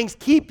those things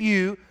keep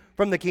you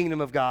from the kingdom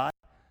of God.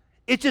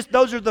 It's just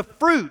those are the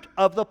fruit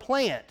of the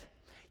plant.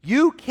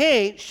 You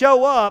can't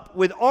show up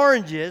with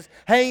oranges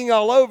hanging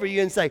all over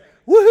you and say,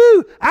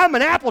 woohoo, I'm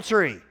an apple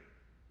tree.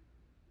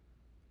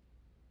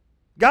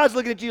 God's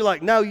looking at you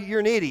like, no, you're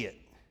an idiot.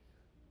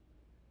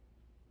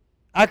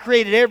 I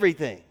created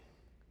everything.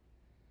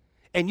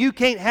 And you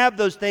can't have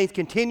those things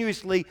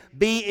continuously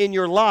be in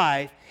your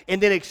life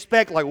and then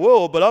expect like,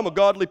 whoa, but I'm a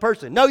godly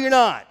person. No, you're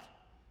not.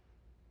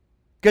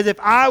 Because if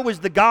I was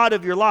the God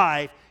of your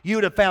life, you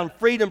would have found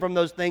freedom from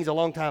those things a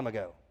long time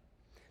ago.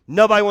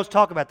 Nobody wants to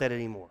talk about that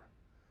anymore.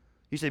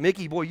 You say,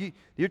 Mickey, boy,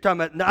 you're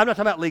talking about, no, I'm not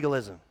talking about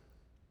legalism.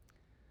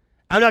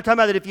 I'm not talking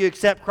about that if you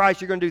accept Christ,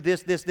 you're going to do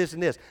this, this, this,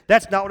 and this.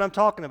 That's not what I'm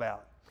talking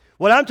about.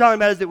 What I'm talking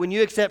about is that when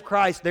you accept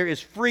Christ, there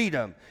is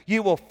freedom.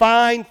 You will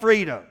find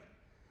freedom.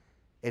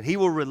 And He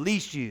will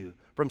release you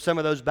from some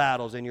of those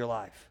battles in your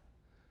life.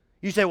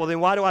 You say, well,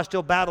 then why do I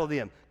still battle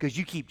them? Because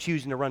you keep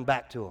choosing to run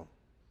back to them.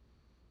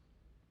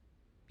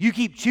 You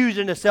keep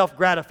choosing to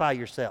self-gratify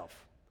yourself.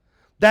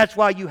 That's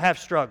why you have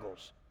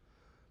struggles.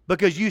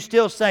 Because you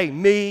still say,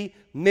 me,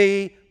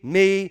 me,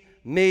 me,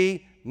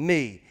 me,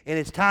 me. And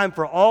it's time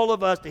for all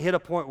of us to hit a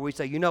point where we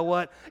say, you know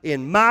what?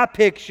 In my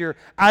picture,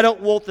 I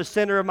don't want the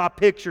center of my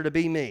picture to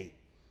be me.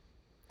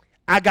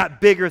 I got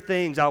bigger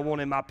things I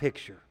want in my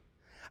picture.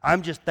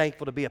 I'm just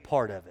thankful to be a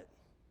part of it.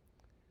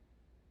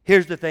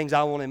 Here's the things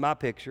I want in my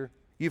picture.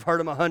 You've heard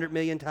them 100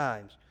 million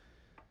times.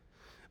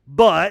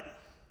 But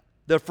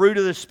the fruit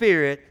of the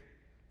Spirit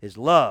is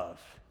love.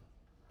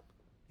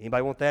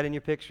 Anybody want that in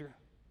your picture?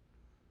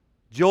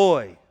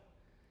 Joy,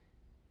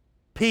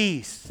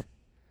 peace,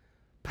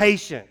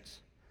 patience,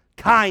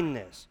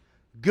 kindness,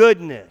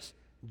 goodness,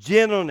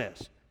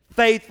 gentleness,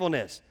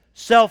 faithfulness,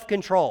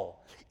 self-control.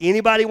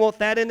 Anybody want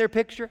that in their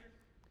picture?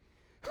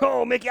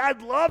 Oh, Mickey,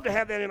 I'd love to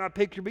have that in my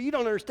picture, but you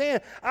don't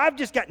understand. I've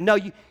just got,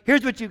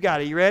 here's what you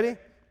got. Are you ready?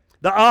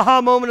 The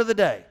aha moment of the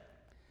day.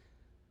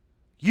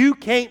 You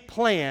can't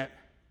plant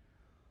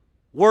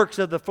works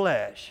of the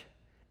flesh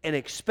and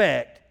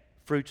expect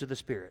fruits of the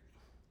Spirit.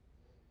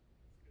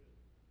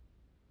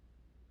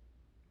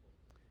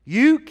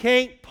 You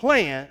can't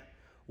plant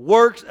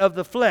works of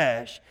the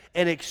flesh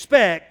and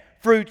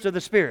expect fruits of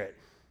the Spirit.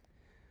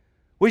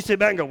 We sit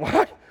back and go,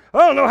 what?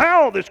 I don't know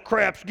how all this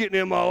crap's getting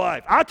in my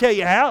life. I'll tell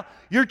you how.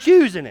 You're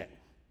choosing it.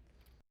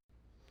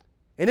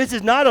 And this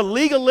is not a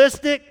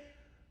legalistic,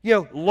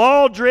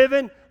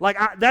 law-driven,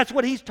 that's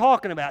what he's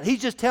talking about.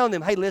 He's just telling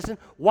them, hey, listen,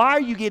 why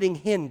are you getting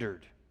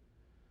hindered?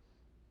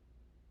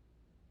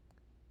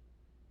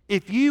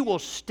 If you will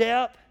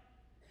step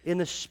in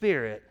the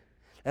Spirit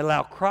and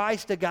allow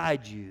Christ to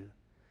guide you,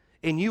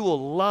 and you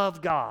will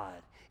love God,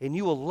 and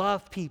you will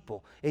love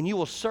people, and you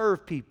will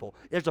serve people,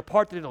 there's a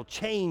part that it'll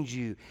change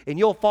you, and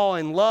you'll fall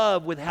in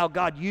love with how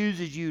God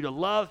uses you to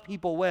love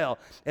people well,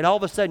 and all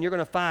of a sudden you're going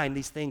to find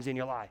these things in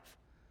your life.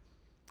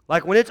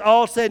 Like when it's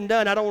all said and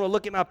done, I don't want to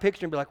look at my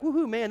picture and be like,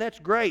 woohoo, man, that's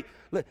great.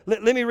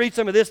 Let me read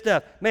some of this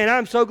stuff. Man,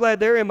 I'm so glad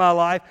they're in my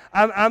life.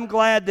 I'm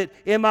glad that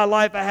in my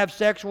life I have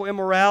sexual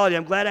immorality.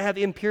 I'm glad I have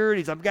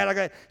impurities. I'm glad I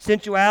got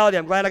sensuality.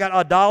 I'm glad I got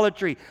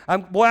idolatry.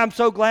 I'm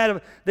so glad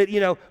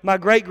that, my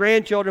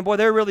great-grandchildren, boy,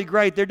 they're really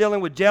great. They're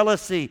dealing with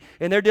jealousy,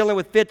 and they're dealing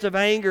with fits of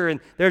anger, and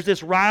there's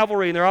this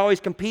rivalry, and they're always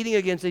competing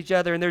against each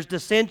other, and there's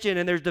dissension,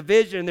 and there's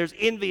division, and there's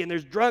envy, and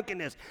there's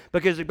drunkenness.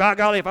 Because, by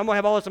golly, if I'm going to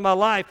have all this in my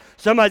life,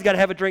 somebody's got to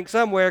have a drink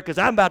somewhere because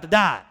I'm about to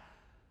die.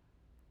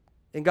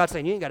 And God's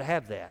saying, you ain't got to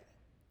have that.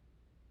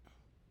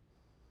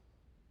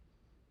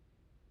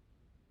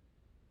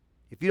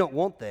 If you don't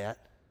want that,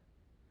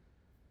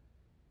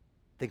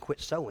 then quit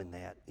sowing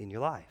that in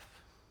your life.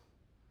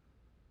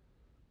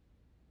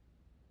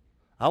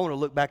 I want to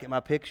look back at my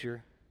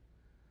picture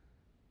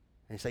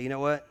and say, you know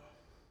what?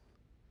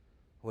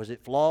 Was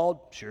it flawed?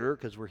 Sure,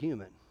 because we're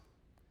human.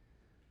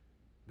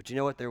 But you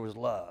know what? There was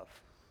love.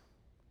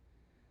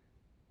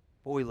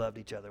 Boy, we loved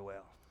each other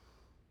well.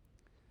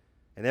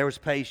 And there was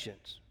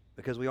patience,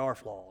 because we are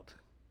flawed.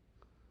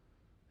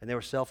 And there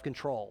was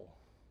self-control.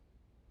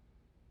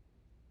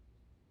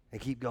 And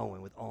keep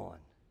going with on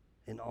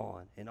and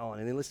on and on.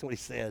 And then listen to what he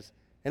says.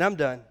 And I'm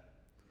done.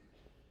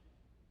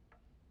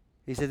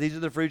 He said, these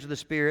are the fruits of the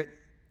Spirit.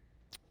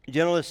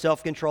 Gentleness,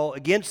 self-control.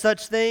 Against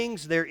such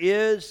things there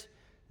is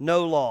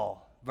no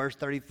law. Verse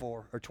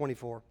 34 or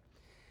 24.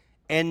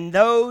 And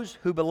those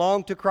who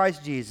belong to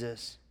Christ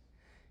Jesus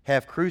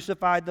have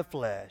crucified the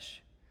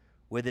flesh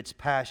with its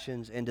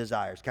passions and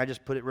desires. Can I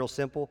just put it real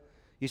simple?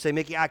 You say,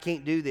 Mickey, I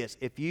can't do this.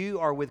 If you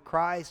are with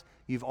Christ,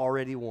 you've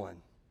already won.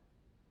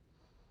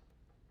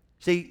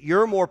 See,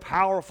 you're more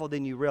powerful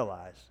than you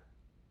realize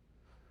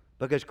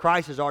because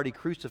Christ has already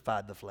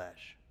crucified the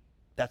flesh.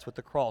 That's what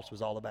the cross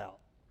was all about.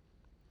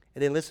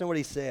 And then listen to what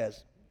he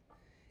says.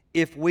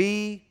 If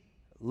we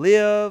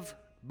live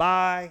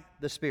by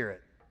the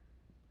Spirit.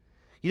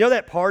 You know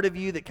that part of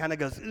you that kind of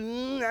goes,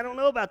 I don't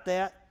know about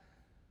that.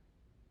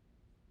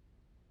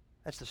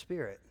 That's the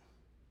Spirit.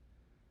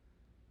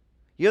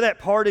 You know that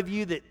part of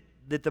you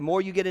that the more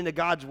you get into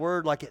God's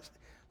Word, like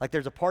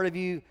there's a part of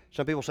you,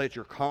 some people say it's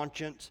your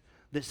conscience,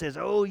 that says,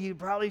 oh, you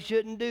probably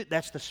shouldn't do.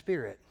 That's the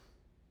Spirit.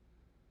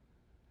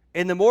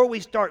 And the more we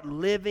start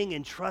living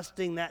and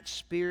trusting that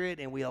Spirit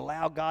and we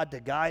allow God to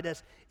guide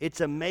us,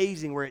 it's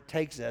amazing where it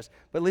takes us.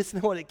 But listen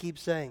to what it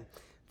keeps saying.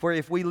 For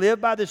if we live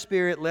by the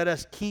Spirit, let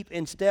us keep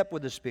in step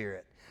with the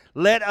Spirit.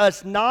 Let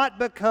us not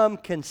become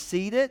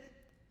conceited,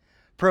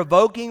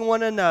 provoking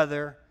one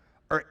another,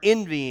 or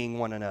envying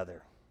one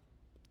another.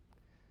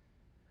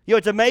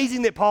 It's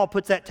amazing that Paul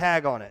puts that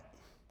tag on it.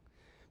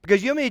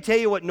 Because you want me to tell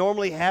you what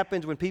normally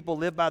happens when people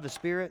live by the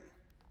Spirit?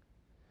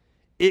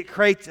 It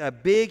creates a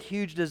big,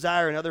 huge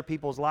desire in other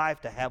people's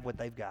life to have what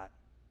they've got.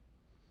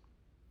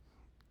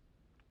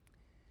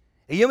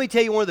 And let me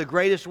tell you one of the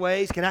greatest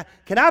ways. Can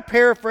I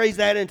paraphrase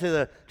that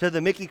into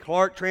the Mickey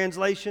Clark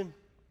translation?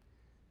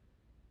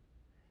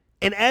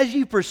 And as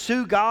you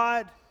pursue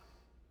God,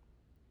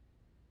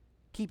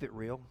 keep it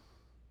real.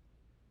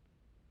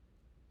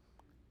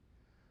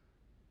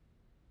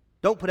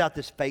 Don't put out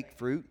this fake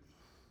fruit.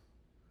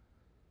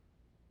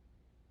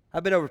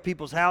 I've been over to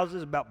people's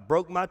houses, about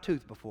broke my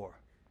tooth before.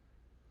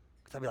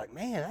 Because I'd be like,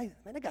 man,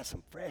 I got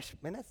some fresh,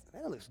 man,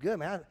 that looks good,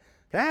 man.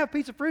 Can I have a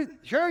piece of fruit?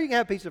 Sure, you can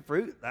have a piece of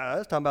fruit. I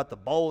was talking about the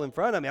bowl in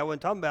front of me. I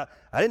wasn't talking about,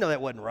 I didn't know that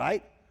wasn't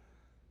right.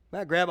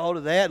 I grab a hold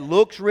of that.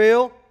 Looks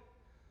real.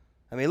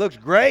 I mean, it looks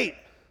great.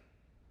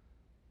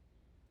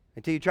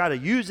 Until you try to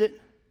use it.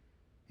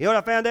 You know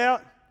what I found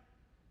out?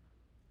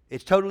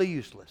 It's totally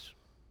useless.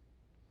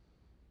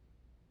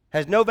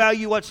 Has no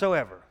value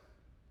whatsoever.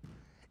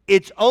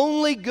 It's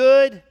only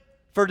good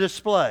for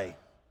display.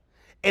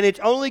 And it's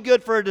only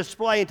good for a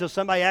display until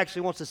somebody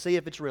actually wants to see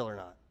if it's real or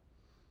not.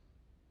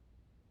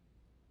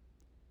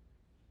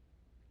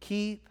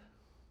 Keep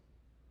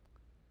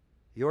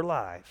your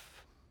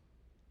life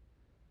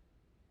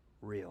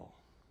real.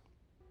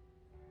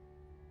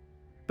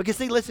 Because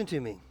see, listen to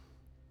me.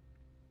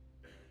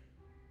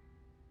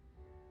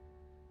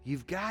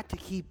 You've got to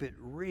keep it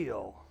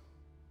real.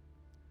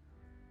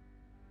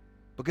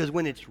 Because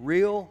when it's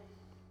real,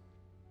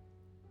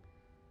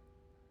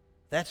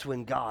 that's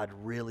when God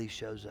really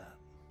shows up.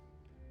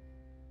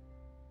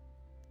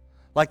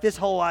 Like this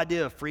whole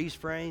idea of freeze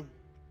frame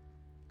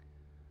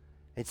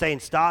and saying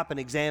stop and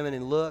examine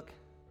and look.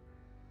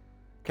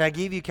 Can I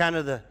give you kind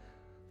of the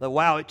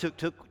wow, it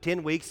took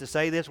 10 weeks to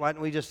say this. Why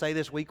didn't we just say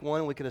this week one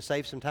and we could have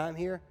saved some time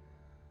here?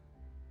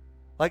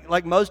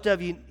 Like most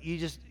of you,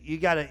 you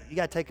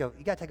gotta take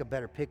a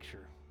better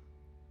picture.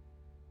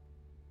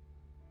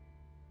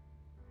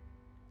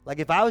 Like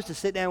if I was to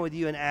sit down with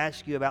you and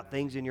ask you about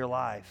things in your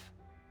life,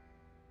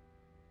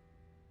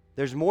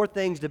 there's more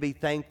things to be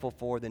thankful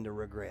for than to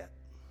regret.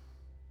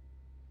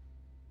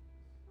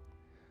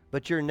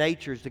 But your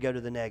nature is to go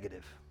to the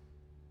negative.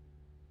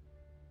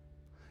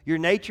 Your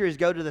nature is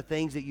go to the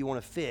things that you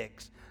want to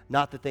fix,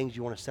 not the things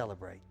you want to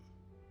celebrate.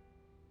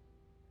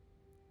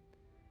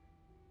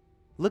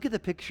 Look at the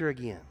picture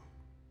again.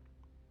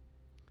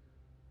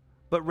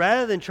 But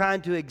rather than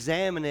trying to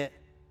examine it,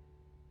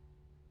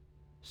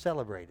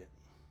 celebrate it.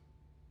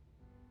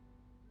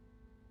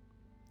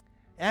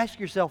 Ask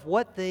yourself,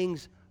 what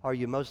things are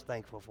you most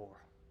thankful for?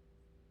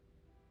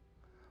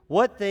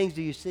 What things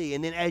do you see?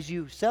 And then as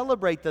you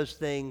celebrate those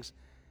things,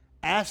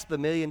 ask the $1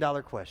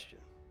 million question.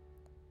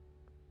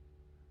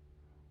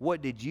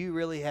 What did you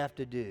really have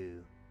to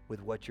do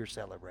with what you're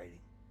celebrating?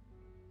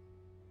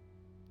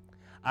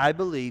 I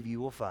believe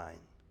you will find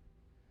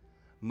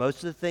most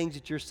of the things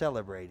that you're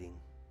celebrating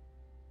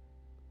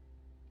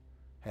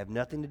have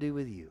nothing to do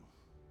with you.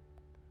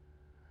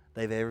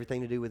 They have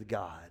everything to do with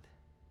God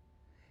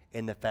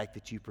and the fact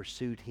that you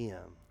pursued Him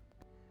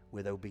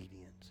with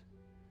obedience.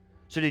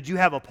 So did you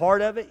have a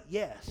part of it?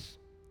 Yes.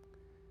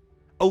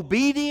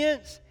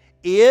 Obedience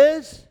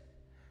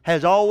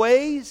has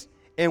always,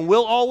 and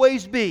will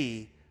always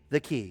be the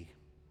key.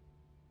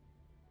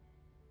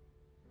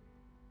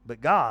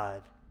 But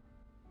God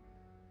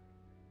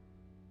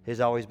has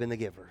always been the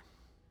giver.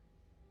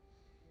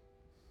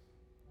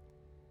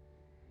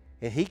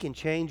 And He can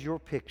change your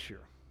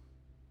picture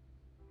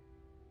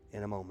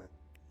in a moment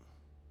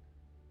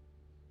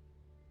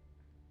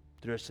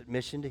through a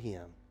submission to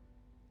Him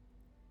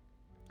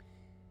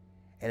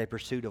and a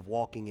pursuit of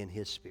walking in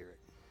His Spirit.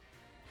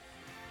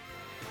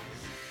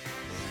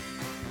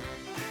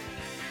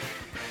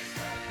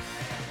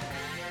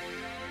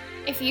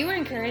 If you were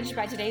encouraged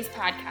by today's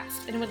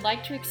podcast and would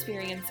like to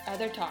experience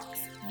other talks,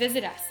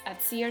 visit us at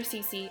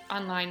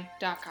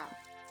crcconline.com.